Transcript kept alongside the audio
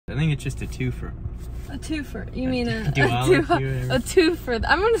think it's just a twofer. A twofer. You mean a twofer.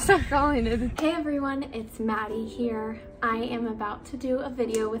 I'm gonna start calling it. Hey everyone, it's Maddie here. I am about to do a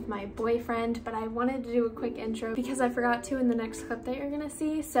video with my boyfriend, but I wanted to do a quick intro because I forgot to in the next clip that you're gonna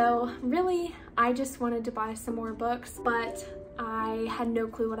see. So really, I just wanted to buy some more books, but I had no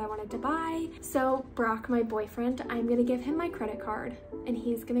clue what I wanted to buy. So Brock, my boyfriend, I'm gonna give him my credit card and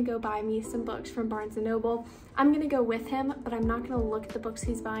he's gonna go buy me some books from Barnes & Noble. I'm gonna go with him, but I'm not gonna look at the books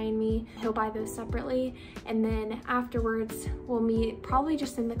he's buying me. He'll buy those separately. And then afterwards, we'll meet probably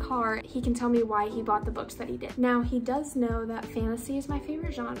just in the car. He can tell me why he bought the books that he did. Now, he does know that fantasy is my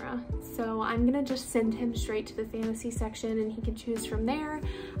favorite genre. So I'm gonna just send him straight to the fantasy section and he can choose from there.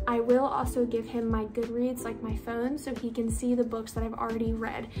 I will also give him my Goodreads, like my phone, so he can see the books that I've already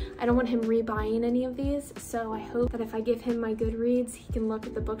read. I don't want him rebuying any of these, so I hope that if I give him my Goodreads, he can look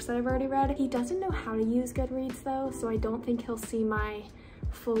at the books that I've already read. He doesn't know how to use Goodreads though, so I don't think he'll see my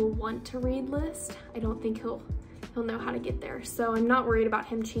full want to read list. I don't think he'll know how to get there. So I'm not worried about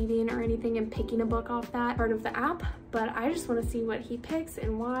him cheating or anything and picking a book off that part of the app, but I just want to see what he picks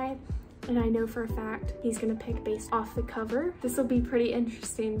and why. And I know for a fact he's gonna pick based off the cover. This will be pretty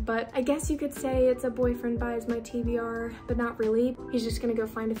interesting, but I guess you could say it's a boyfriend buys my TBR, but not really. He's just gonna go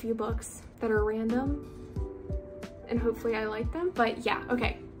find a few books that are random and hopefully I like them. But yeah,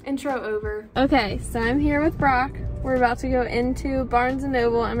 okay, intro over. Okay, so I'm here with Brock. We're about to go into Barnes &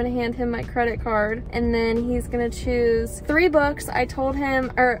 Noble. I'm gonna hand him my credit card and then he's gonna choose 3 books. I told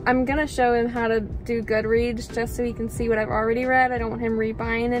him, or I'm gonna show him how to do Goodreads just so he can see what I've already read. I don't want him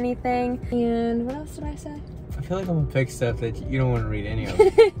rebuying anything. And what else did I say? I feel like I'm gonna pick stuff that you don't want to read any of.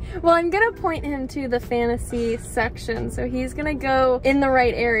 Well, I'm gonna point him to the fantasy section, so he's gonna go in the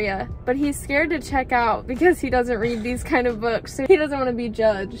right area, but he's scared to check out because he doesn't read these kind of books, so he doesn't want to be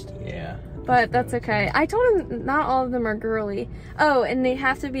judged. Yeah. But that's okay. I told him not all of them are girly. Oh, and they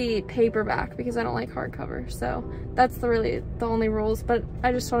have to be paperback because I don't like hardcover, so that's really the only rules. But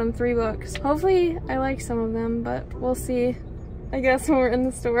I just told him 3 books. Hopefully I like some of them, but we'll see, I guess, when we're in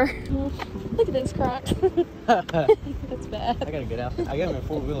the store. Look at this crock. That's bad. I got a good outfit. I got him in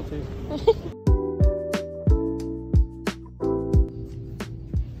 4-wheel too.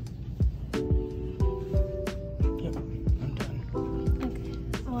 Yep, I'm done.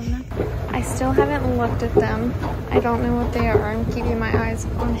 Okay. I still haven't looked at them. I don't know what they are. I'm keeping my eyes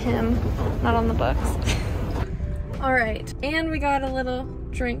on him, not on the books. All right, and we got a little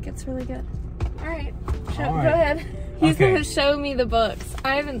drink. It's really good. All right, go ahead. He's gonna show me the books.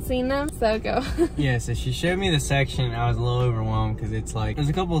 I haven't seen them, so go. Yeah, so she showed me the section. I was a little overwhelmed because it's like, there's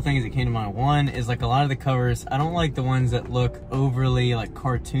a couple of things that came to mind. One is like a lot of the covers, I don't like the ones that look overly like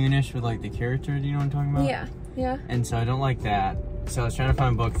cartoonish with like the character. Do you know what I'm talking about? Yeah, yeah. And so I don't like that. So I was trying to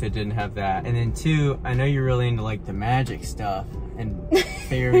find books that didn't have that. And then 2, I know you're really into like the magic stuff and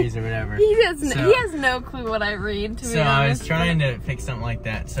fairies or whatever. He has no clue what I read, to be honest. So I was trying to pick something like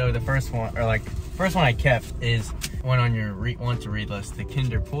that. So the first one, or like, first one I kept is one on your want to read list, The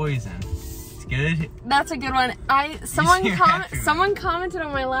Kinder Poison. It's good. That's a good one. Someone commented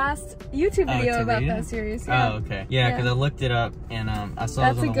on my last YouTube video about that series. Yeah. Oh, okay. Yeah, because I looked it up and I saw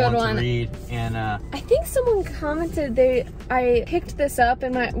that's it on the want to read, and I think someone commented I picked this up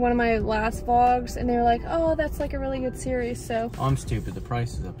in one of my last vlogs, and they were like, "Oh, that's like a really good series." So. Oh, I'm stupid. The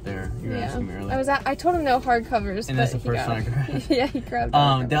price is up there. You were asking me earlier. I told him no hardcovers. And that's the first one I grabbed. Yeah, he grabbed.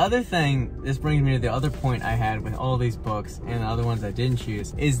 The other thing, this brings me to the other point I had with all these books and the other ones I didn't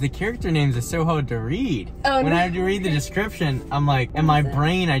choose, is the character names are so hard to read. Oh, when I have to read the description, I'm like, in my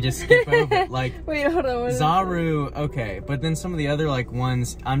brain, I just skip over it. Like, wait, hold on. Zaru, okay, but then some of the other like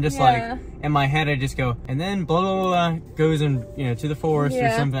ones, I'm just like, in my head, I just go, and then blah blah blah goes in, to the forest or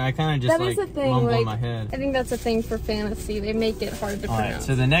something. I kind of just like mumble in my head. I think that's a thing for fantasy. They make it hard to pronounce. Alright,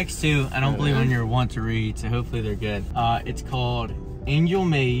 so the next 2, I don't believe on your want to read, so hopefully they're good. It's called Angel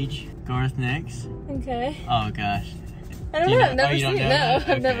Mage, Garth Nix. Okay. Oh gosh. I don't know. I've never seen it. No,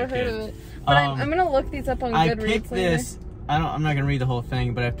 I've never heard of it. But I'm gonna look these up on Goodreads. I picked this. I'm not gonna read the whole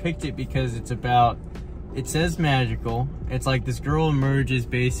thing, but I picked it because it's about. It says magical. It's like this girl emerges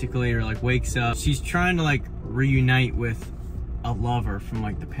basically, or like wakes up. She's trying to like reunite with a lover from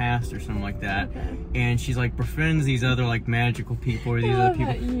like the past or something like that, and she's like befriends these other like magical people or these other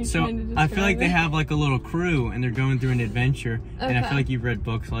people. So I feel like they have like a little crew and they're going through an adventure, and I feel like you've read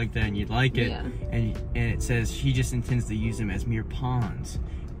books like that and you'd like it. And it says she just intends to use them as mere pawns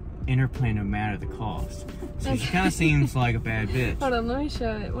in her plan, no matter the cost. So she kind of seems like a bad bitch. Hold on, let me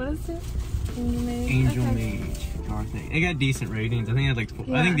show it. What is it? Angel Mage. Garth Nix. They got decent ratings. I think it had like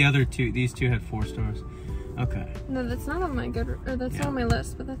 4. I think the other 2, these 2 had 4 stars. Okay. No, that's not on my that's not on my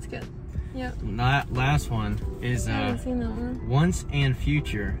list, but that's good. Yep. Last one is I haven't seen that one. Once and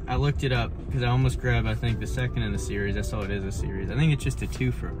Future. I looked it up because I almost grabbed, I think, the second in the series. I saw it is a series. I think it's just a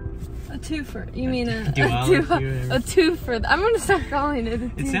twofer. A twofer? You mean a twofer? I'm gonna start calling it a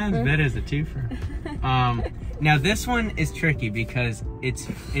twofer. It sounds better as a twofer. Now this one is tricky because it's.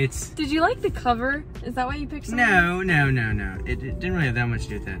 Did you like the cover? Is that why you picked something? No. It didn't really have that much to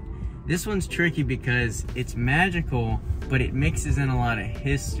do with that. This one's tricky because it's magical, but it mixes in a lot of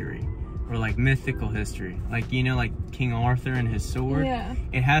history, or like mythical history. Like, you know, like King Arthur and his sword. Yeah.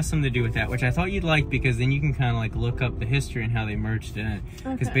 It has something to do with that, which I thought you'd like because then you can kind of like look up the history and how they merged in it.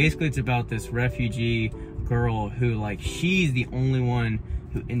 Because basically it's about this refugee girl who, like, she's the only one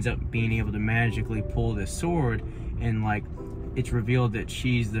who ends up being able to magically pull this sword, and like it's revealed that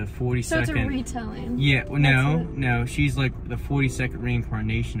she's the 42nd. So it's a retelling. Yeah, well, no, she's like the 42nd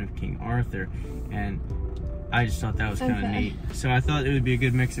reincarnation of King Arthur, and I just thought that was kind of neat. So I thought it would be a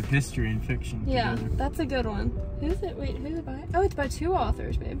good mix of history and fiction. Yeah, together. that's a good one. Who's it? Wait, who's it by? Oh, it's by 2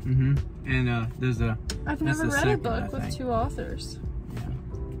 authors, babe. And there's a. I've never read a book with 2 authors. Yeah.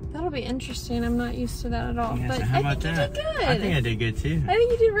 That'll be interesting. I'm not used to that at all. Yeah, but so how I about think that? you did good. I think I did good too. I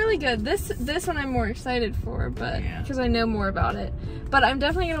think you did really good. This one I'm more excited for, but because I know more about it. But I'm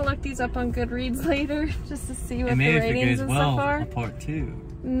definitely gonna look these up on Goodreads later just to see what the ratings and stuff are. A part 2.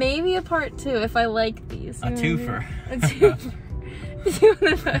 Maybe a part 2 if I like these. A twofer. A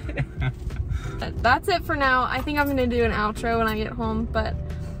twofer. That's it for now. I think I'm gonna do an outro when I get home, but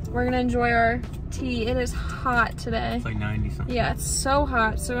we're gonna enjoy our tea. It is hot today. It's like 90 something. Yeah, it's so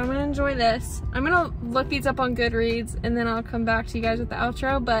hot. So I'm gonna enjoy this. I'm gonna look these up on Goodreads and then I'll come back to you guys with the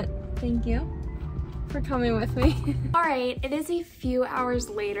outro, but thank you for coming with me. All right, it is a few hours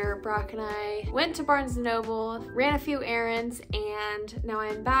later. Brock and I went to Barnes & Noble, ran a few errands, and now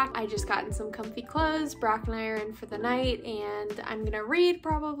I'm back. I just got in some comfy clothes. Brock and I are in for the night, and I'm gonna read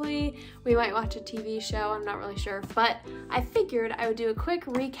probably. We might watch a TV show, I'm not really sure, but I figured I would do a quick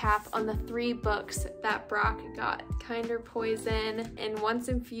recap on the 3 books that Brock got. Kinder Poison, and Once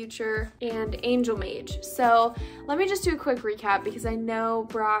and Future, and Angel Mage. So let me just do a quick recap because I know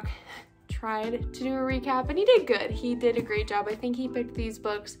Brock tried to do a recap and he did good. He did a great job. I think he picked these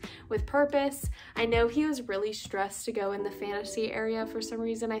books with purpose. I know he was really stressed to go in the fantasy area for some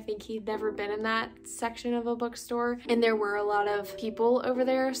reason. I think he'd never been in that section of a bookstore, and there were a lot of people over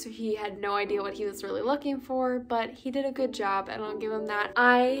there, so he had no idea what he was really looking for, but he did a good job and I'll give him that.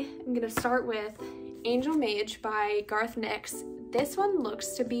 I am gonna start with Angel Mage by Garth Nix. This one looks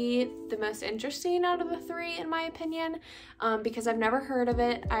to be the most interesting out of the 3 in my opinion, because I've never heard of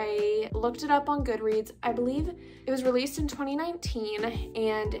it. I looked it up on Goodreads. I believe it was released in 2019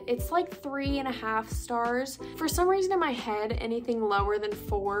 and it's like 3.5 stars. For some reason in my head, anything lower than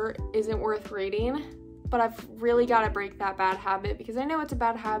 4 isn't worth reading. But I've really got to break that bad habit because I know it's a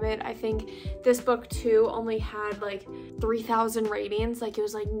bad habit. I think this book too only had like 3,000 ratings. Like it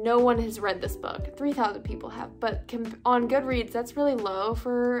was like no one has read this book. 3,000 people have, but on Goodreads, that's really low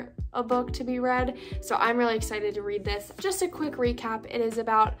for a book to be read. So I'm really excited to read this. Just a quick recap. It is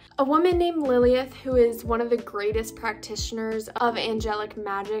about a woman named Lilith who is one of the greatest practitioners of angelic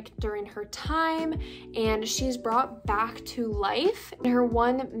magic during her time, and she's brought back to life. And her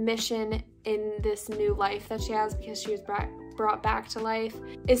one mission in this new life that she has, because she was brought back to life,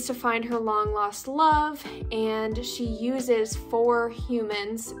 is to find her long lost love, and she uses 4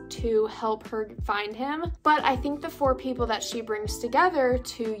 humans to help her find him. But I think the 4 people that she brings together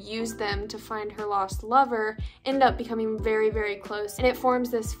to use them to find her lost lover end up becoming very, very close, and it forms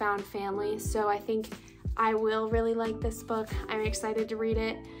this found family. So I think I will really like this book. I'm excited to read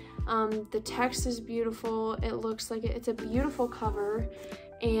it. The text is beautiful. It looks like it's a beautiful cover.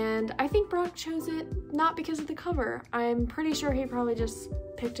 And I think Brock chose it not because of the cover. I'm pretty sure he probably just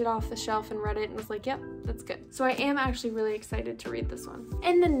picked it off the shelf and read it and was like, yep, that's good. So I am actually really excited to read this one.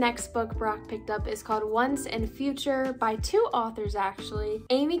 And the next book Brock picked up is called Once and Future by 2 authors actually,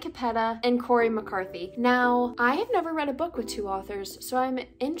 Amy Capetta and Corey McCarthy. Now, I have never read a book with 2 authors, so I'm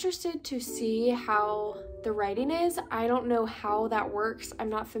interested to see how the writing is. I don't know how that works. I'm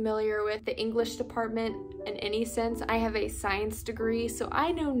not familiar with the English department in any sense. I have a science degree, so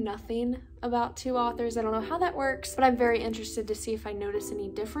I know nothing about 2 authors. I don't know how that works, but I'm very interested to see if I notice any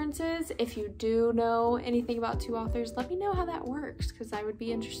differences. If you do know anything about 2 authors, let me know how that works, because I would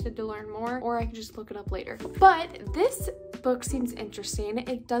be interested to learn more, or I can just look it up later. But this book seems interesting.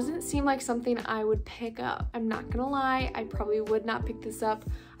 It doesn't seem like something I would pick up. I'm not gonna lie, I probably would not pick this up.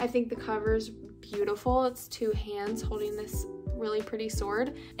 I think the cover's beautiful. It's 2 hands holding this really pretty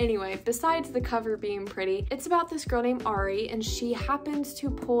sword. Anyway, besides the cover being pretty, it's about this girl named Ari, and she happens to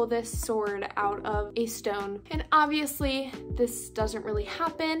pull this sword out of a stone. And obviously this doesn't really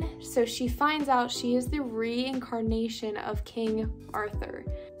happen, so she finds out she is the reincarnation of King Arthur.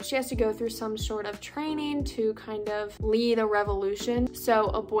 She has to go through some sort of training to kind of lead a revolution. So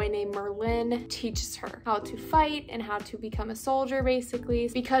a boy named Merlin teaches her how to fight and how to become a soldier, basically,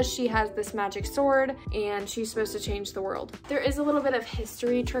 because she has this magic sword and she's supposed to change the world. There is a little bit of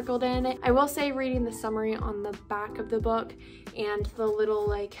history trickled in. I will say, reading the summary on the back of the book and the little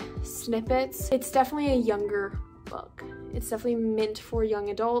like snippets, it's definitely a younger book. It's definitely meant for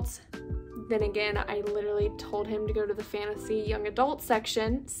young adults. Then again, I literally told him to go to the fantasy young adult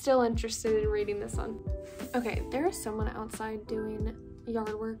section. Still interested in reading this one. Okay, there is someone outside doing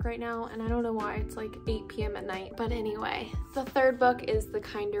yard work right now, and I don't know why. It's like 8 p.m. at night. But anyway, the third book is The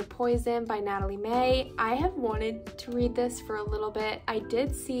Kinder Poison by Natalie May. I have wanted to read this for a little bit. I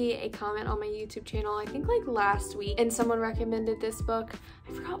did see a comment on my YouTube channel, I think like last week, and someone recommended this book.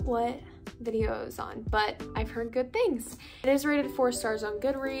 I forgot what video it was on, but I've heard good things. It is rated 4 stars on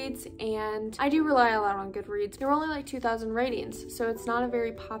Goodreads, and I do rely a lot on Goodreads. There were only like 2,000 ratings, so it's not a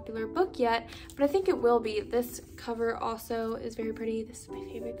very popular book yet, but I think it will be. This cover also is very pretty. This is my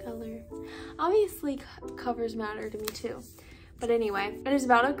favorite color. Obviously, covers matter to me too. But anyway, it is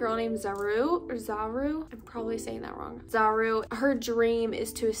about a girl named Zaru. I'm probably saying that wrong. Zaru, her dream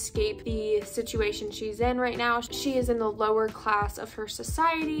is to escape the situation she's in right now. She is in the lower class of her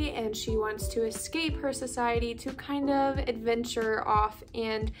society, and she wants to escape her society to kind of adventure off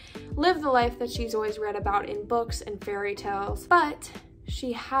and live the life that she's always read about in books and fairy tales. But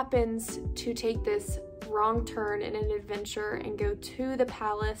she happens to take this wrong turn in an adventure and go to the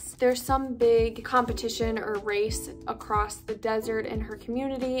palace. There's some big competition or race across the desert in her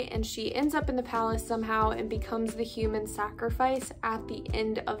community, and she ends up in the palace somehow and becomes the human sacrifice at the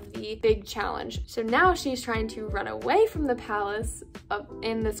end of the big challenge. So now she's trying to run away from the palace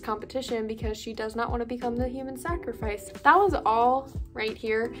in this competition because she does not want to become the human sacrifice. That was all right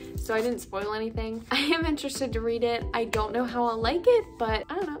here, so I didn't spoil anything. I am interested to read it. I don't know how I'll like it, but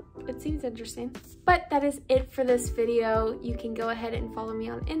I don't know. It seems interesting. But that is it for this video. You can go ahead and follow me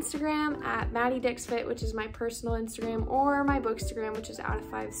on Instagram at MaddieDixFit, which is my personal Instagram, or my Bookstagram, which is out of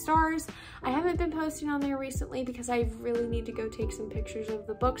 5 stars. I haven't been posting on there recently because I really need to go take some pictures of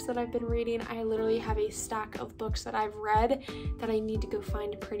the books that I've been reading. I literally have a stack of books that I've read that I need to go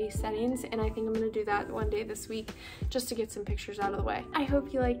find pretty settings, and I think I'm gonna do that one day this week just to get some pictures out of the way. I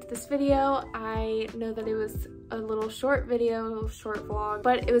hope you liked this video. I know that it was a little short video, short vlog,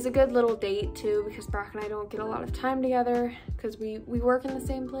 but it was a good little date too, because Brock and I don't get a lot of time together because we work in the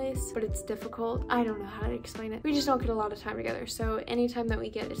same place, but it's difficult. I don't know how to explain it. We just don't get a lot of time together, so anytime that we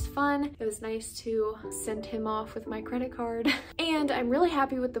get is fun. It was nice to send him off with my credit card. And I'm really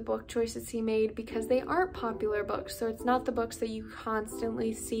happy with the book choices he made because they aren't popular books, so it's not the books that you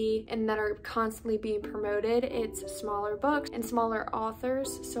constantly see and that are constantly being promoted. It's smaller books and smaller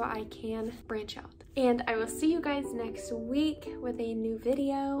authors, so I can branch out. And I will see you guys next week with a new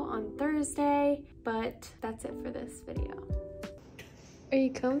video on Thursday, but that's it for this video. Are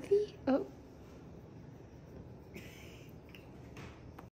you comfy? Oh.